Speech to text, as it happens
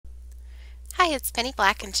Hi, it's Penny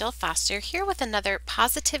Black and Jill Foster here with another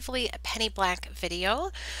Positively Penny Black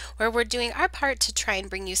video where we're doing our part to try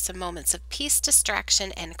and bring you some moments of peace,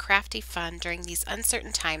 distraction, and crafty fun during these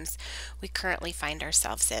uncertain times we currently find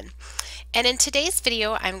ourselves in. And in today's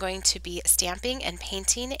video, I'm going to be stamping and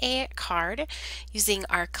painting a card using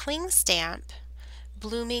our Cling Stamp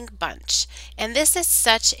Blooming Bunch. And this is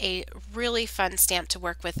such a really fun stamp to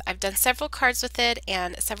work with. I've done several cards with it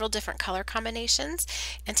and several different color combinations,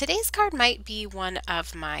 and today's card might be one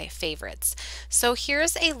of my favorites. So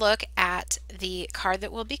here's a look at the card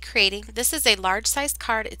that we'll be creating. This is a large sized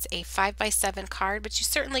card. It's a 5x7 card, but you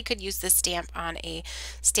certainly could use this stamp on a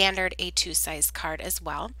standard A2 size card as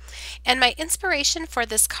well. And my inspiration for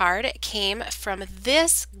this card came from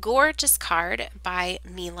this gorgeous card by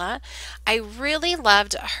Mila. I really loved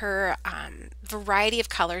her variety of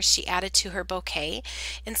colors she added to her bouquet,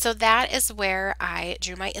 and so that is where I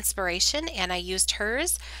drew my inspiration, and I used her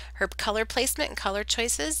color placement and color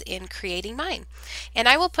choices in creating mine. And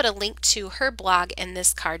I will put a link to her blog and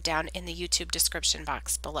this card down in the YouTube description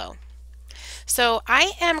box below. So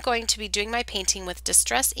I am going to be doing my painting with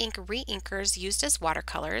Distress Ink re-inkers used as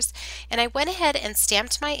watercolors, and I went ahead and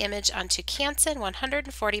stamped my image onto Canson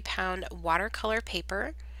 140-pound watercolor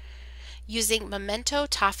paper using Memento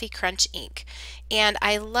Toffee Crunch ink. And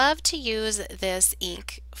I love to use this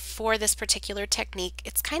ink for this particular technique.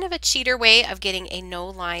 It's kind of a cheater way of getting a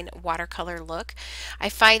no-line watercolor look. I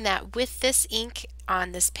find that with this ink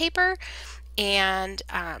on this paper, and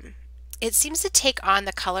it seems to take on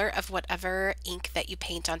the color of whatever ink that you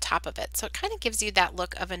paint on top of it. So it kind of gives you that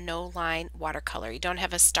look of a no-line watercolor. You don't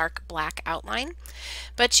have a stark black outline,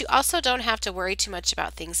 but you also don't have to worry too much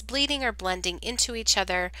about things bleeding or blending into each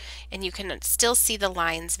other, and you can still see the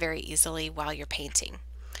lines very easily while you're painting.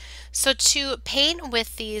 So to paint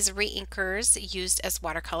with these re-inkers used as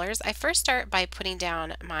watercolors, I first start by putting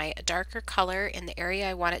down my darker color in the area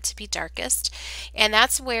I want it to be darkest, and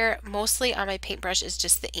that's where mostly on my paintbrush is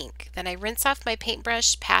just the ink. Then I rinse off my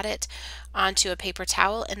paintbrush, pat it onto a paper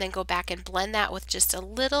towel, and then go back and blend that with just a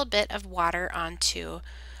little bit of water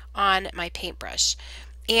on my paintbrush.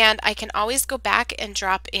 And I can always go back and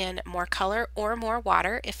drop in more color or more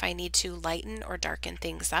water if I need to lighten or darken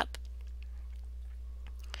things up.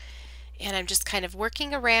 And I'm just kind of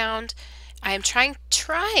working around. I am trying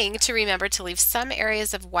to remember to leave some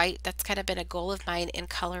areas of white. That's kind of been a goal of mine in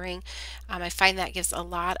coloring. I find that gives a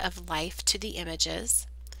lot of life to the images.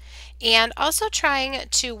 And also trying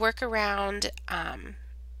to work around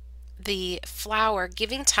the flower,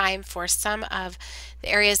 giving time for some of the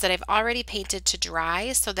areas that I've already painted to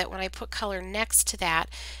dry, so that when I put color next to that,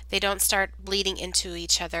 they don't start bleeding into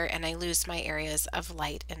each other and I lose my areas of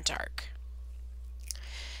light and dark.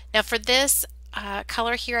 Now for this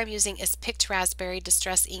color here I'm using is Picked Raspberry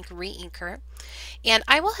Distress Ink re-inker, and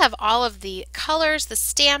I will have all of the colors, the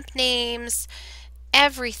stamp names,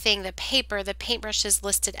 everything, the paper, the paintbrushes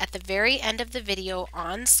listed at the very end of the video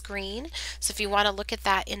on screen. So if you want to look at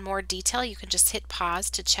that in more detail, you can just hit pause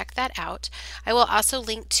to check that out. I will also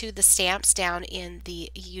link to the stamps down in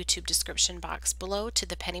the YouTube description box below to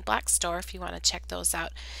the Penny Black store if you want to check those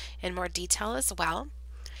out in more detail as well.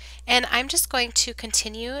 And I'm just going to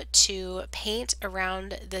continue to paint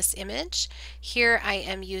around this image. Here I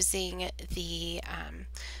am using the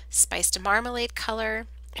Spiced Marmalade color,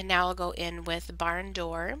 and now I'll go in with Barn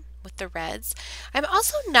Door with the reds. I'm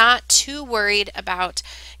also not too worried about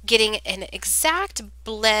getting an exact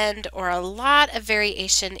blend or a lot of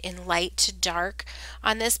variation in light to dark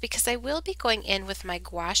on this, because I will be going in with my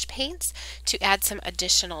gouache paints to add some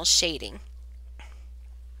additional shading.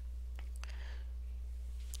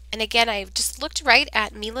 And again, I've just looked right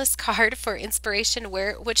at Mila's card for inspiration,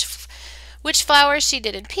 which flowers she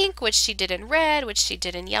did in pink, which she did in red, which she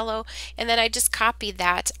did in yellow, and then I just copied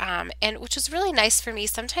that, and which was really nice for me.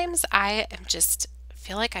 Sometimes I am just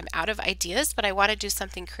feel like I'm out of ideas, but I want to do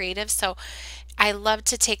something creative, so I love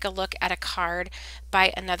to take a look at a card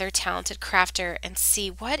by another talented crafter and see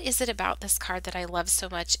what is it about this card that I love so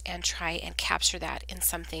much, and try and capture that in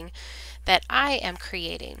something that I am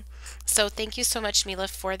creating. So thank you so much, Mila,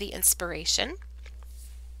 for the inspiration.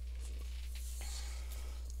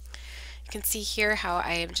 You can see here how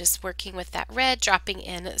I am just working with that red, dropping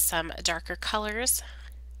in some darker colors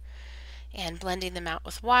and blending them out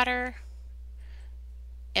with water.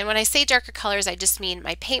 And when I say darker colors, I just mean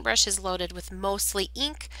my paintbrush is loaded with mostly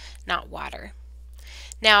ink, not water.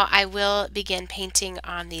 Now I will begin painting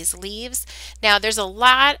on these leaves. Now there's a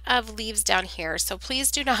lot of leaves down here, so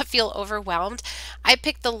please do not feel overwhelmed. I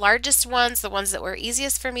picked the largest ones, the ones that were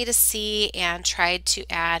easiest for me to see, and tried to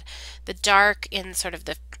add the dark in sort of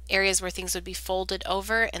the areas where things would be folded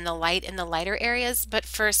over and the light in the lighter areas. But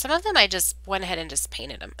for some of them, I just went ahead and just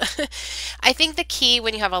painted them. I think the key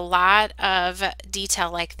when you have a lot of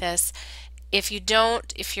detail like this, if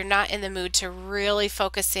you're not in the mood to really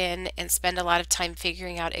focus in and spend a lot of time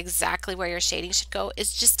figuring out exactly where your shading should go,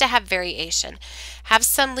 is just to have variation. Have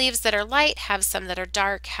some leaves that are light, have some that are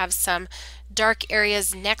dark, have some dark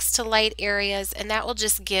areas next to light areas, and that will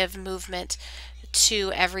just give movement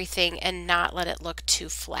to everything and not let it look too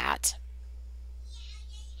flat.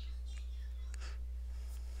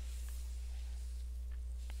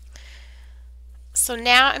 So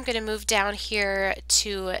now I'm going to move down here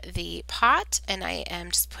to the pot, and I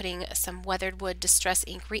am just putting some Weathered Wood Distress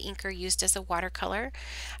Ink Reinker used as a watercolor.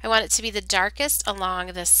 I want it to be the darkest along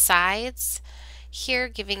the sides here,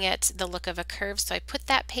 giving it the look of a curve. So I put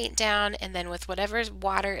that paint down, and then with whatever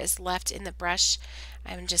water is left in the brush,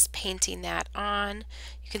 I'm just painting that on.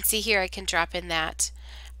 You can see here I can drop in that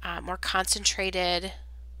more concentrated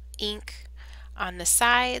ink on the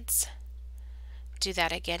sides. Do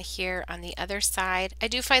that again here on the other side. I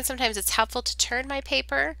do find sometimes it's helpful to turn my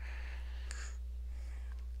paper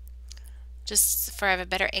just for I have a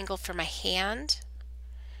better angle for my hand.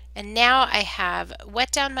 And now I have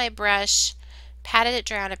wet down my brush, patted it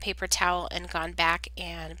dry on a paper towel, and gone back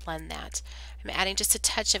and blend that. I'm adding just a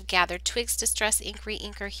touch of Gathered Twigs Distress Ink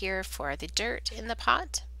Reinker here for the dirt in the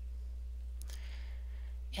pot.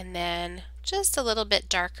 And then just a little bit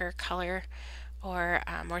darker color or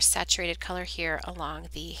more saturated color here along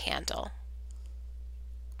the handle.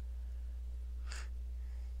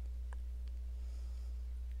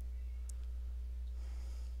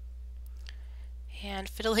 And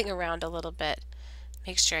fiddling around a little bit,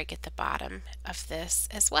 make sure I get the bottom of this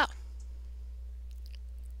as well.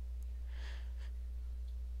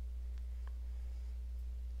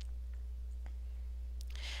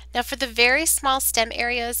 Now for the very small stem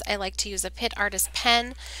areas, I like to use a Pitt Artist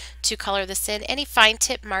pen to color this in. Any fine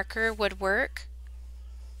tip marker would work.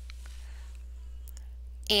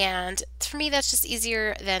 And for me, that's just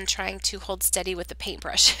easier than trying to hold steady with the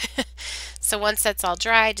paintbrush. So once that's all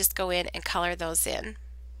dry, just go in and color those in.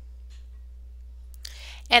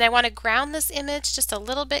 And I want to ground this image just a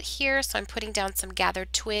little bit here, so I'm putting down some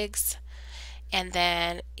gathered twigs and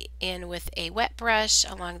then in with a wet brush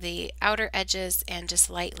along the outer edges and just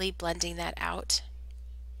lightly blending that out.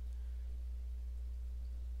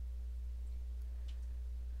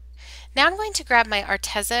 Now I'm going to grab my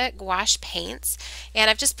Arteza gouache paints, and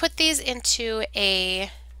I've just put these into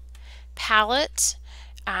a palette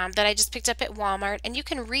that I just picked up at Walmart, and you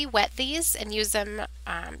can re-wet these and use them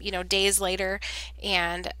days later.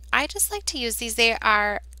 And I just like to use these. They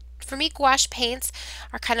are, for me, gouache paints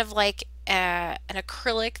are kind of like an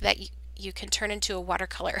acrylic that you can turn into a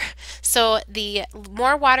watercolor. So the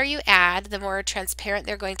more water you add, the more transparent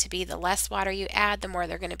they're going to be. The less water you add, the more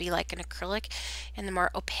they're going to be like an acrylic, and the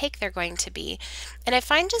more opaque they're going to be. And I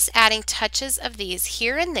find just adding touches of these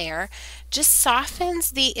here and there just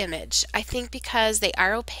softens the image. I think because they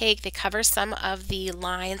are opaque, they cover some of the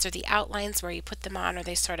lines or the outlines where you put them on, or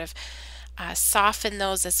they sort of soften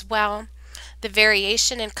those as well. The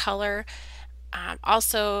variation in color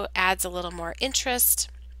also adds a little more interest.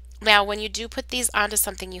 Now, when you do put these onto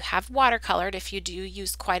something you have watercolored, if you do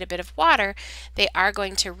use quite a bit of water, they are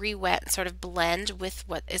going to re-wet and sort of blend with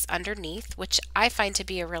what is underneath, which I find to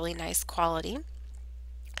be a really nice quality.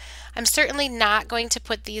 I'm certainly not going to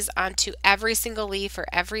put these onto every single leaf or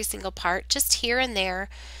every single part, just here and there,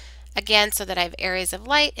 again, so that I have areas of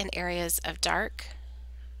light and areas of dark.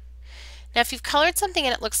 Now, if you've colored something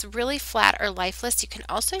and it looks really flat or lifeless, you can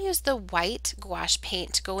also use the white gouache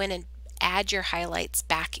paint to go in and add your highlights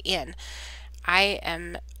back in. I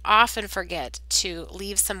often forget to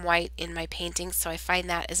leave some white in my paintings, so I find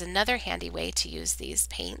that is another handy way to use these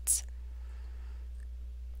paints.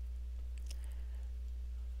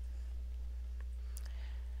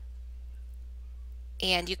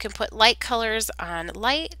 And you can put light colors on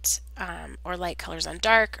light, or light colors on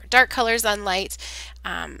dark, or dark colors on light,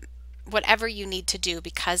 whatever you need to do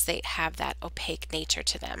because they have that opaque nature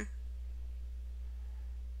to them.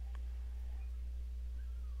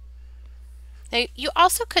 Now, you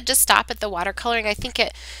also could just stop at the watercoloring. I think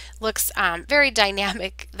it looks very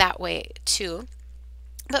dynamic that way too.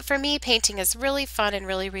 But for me, painting is really fun and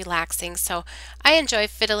really relaxing, so I enjoy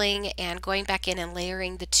fiddling and going back in and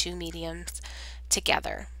layering the two mediums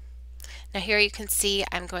together. Now here you can see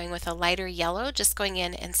I'm going with a lighter yellow, just going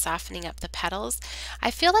in and softening up the petals. I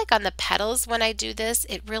feel like on the petals when I do this,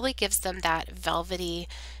 it really gives them that velvety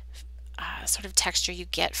sort of texture you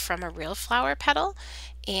get from a real flower petal.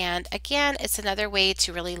 And again, it's another way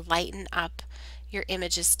to really lighten up your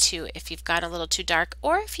images too if you've gone a little too dark,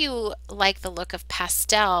 or if you like the look of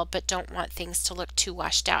pastel but don't want things to look too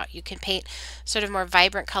washed out. You can paint sort of more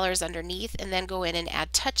vibrant colors underneath and then go in and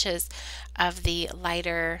add touches of the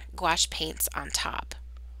lighter gouache paints on top.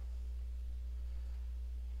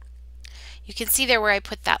 You can see there where I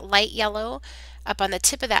put that light yellow up on the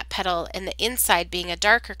tip of that petal and the inside being a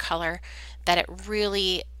darker color, that it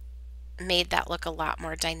really made that look a lot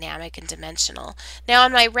more dynamic and dimensional. Now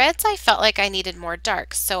on my reds I felt like I needed more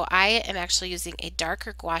dark, so I am actually using a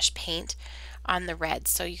darker gouache paint on the reds.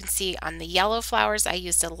 So you can see on the yellow flowers I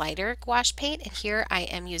used a lighter gouache paint, and here I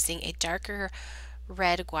am using a darker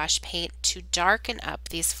red gouache paint to darken up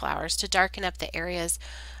these flowers, to darken up the areas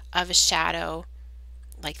of a shadow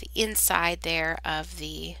like the inside there of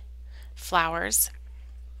the flowers.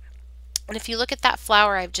 And if you look at that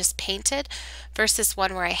flower I've just painted versus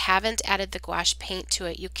one where I haven't added the gouache paint to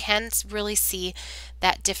it, you can really see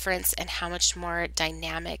that difference and how much more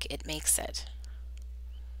dynamic it makes it.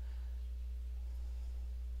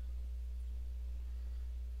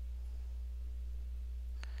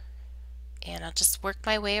 And I'll just work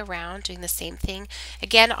my way around doing the same thing.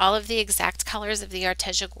 Again, all of the exact colors of the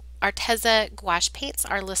Arteza gouache paints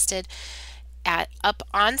are listed up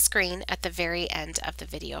on screen at the very end of the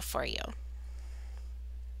video for you.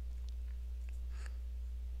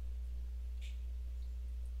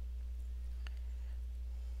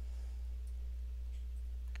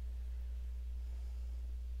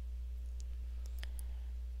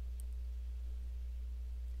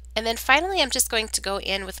 And then finally, I'm just going to go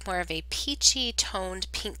in with more of a peachy toned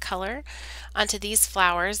pink color onto these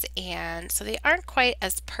flowers, and so they aren't quite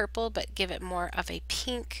as purple but give it more of a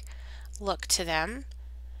pink look to them.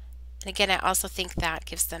 And again, I also think that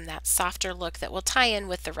gives them that softer look that will tie in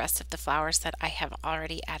with the rest of the flowers that I have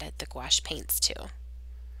already added the gouache paints to.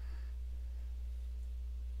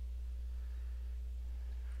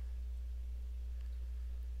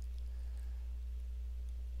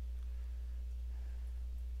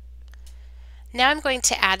 Now I'm going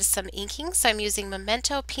to add some inking, so I'm using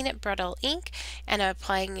Memento Peanut Brittle ink, and I'm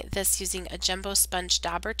applying this using a jumbo sponge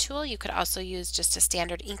dauber tool. You could also use just a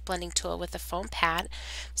standard ink blending tool with a foam pad.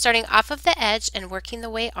 Starting off of the edge and working my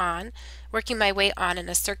way on in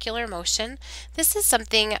a circular motion. This is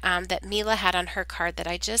something that Mila had on her card that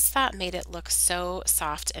I just thought made it look so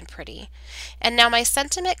soft and pretty. And now my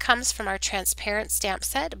sentiment comes from our transparent stamp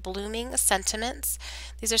set, Blooming Sentiments.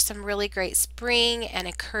 These are some really great spring and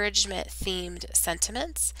encouragement themed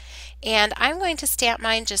sentiments, and I'm going to stamp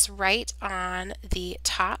mine just right on the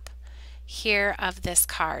top here of this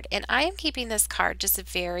card. And I am keeping this card just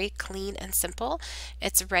very clean and simple.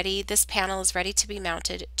 It's ready, this panel is ready to be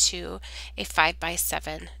mounted to a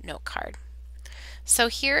 5x7 note card. So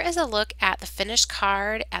here is a look at the finished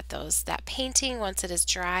card, at that painting once it is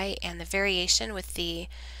dry, and the variation with the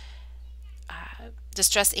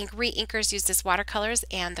Distress Ink re-inkers used as watercolors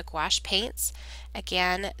and the gouache paints.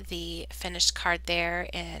 Again, the finished card there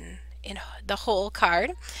in the whole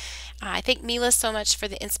card. I thank Mila so much for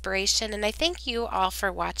the inspiration, and I thank you all for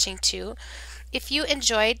watching too. If you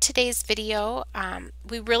enjoyed today's video,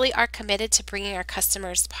 we really are committed to bringing our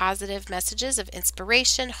customers positive messages of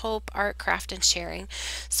inspiration, hope, art, craft, and sharing.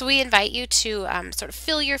 So we invite you to sort of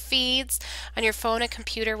fill your feeds on your phone and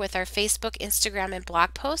computer with our Facebook, Instagram, and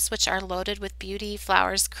blog posts, which are loaded with beauty,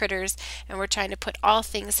 flowers, critters, and we're trying to put all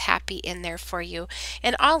things happy in there for you.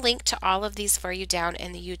 And I'll link to all of these for you down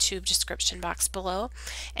in the YouTube description box below.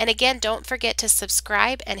 And again, don't forget to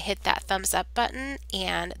subscribe and hit that thumbs up button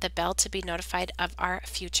and the bell to be notified of our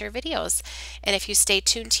future videos. And if you stay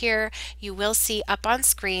tuned here, you will see up on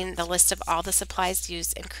screen the list of all the supplies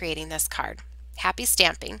used in creating this card. Happy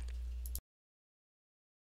stamping!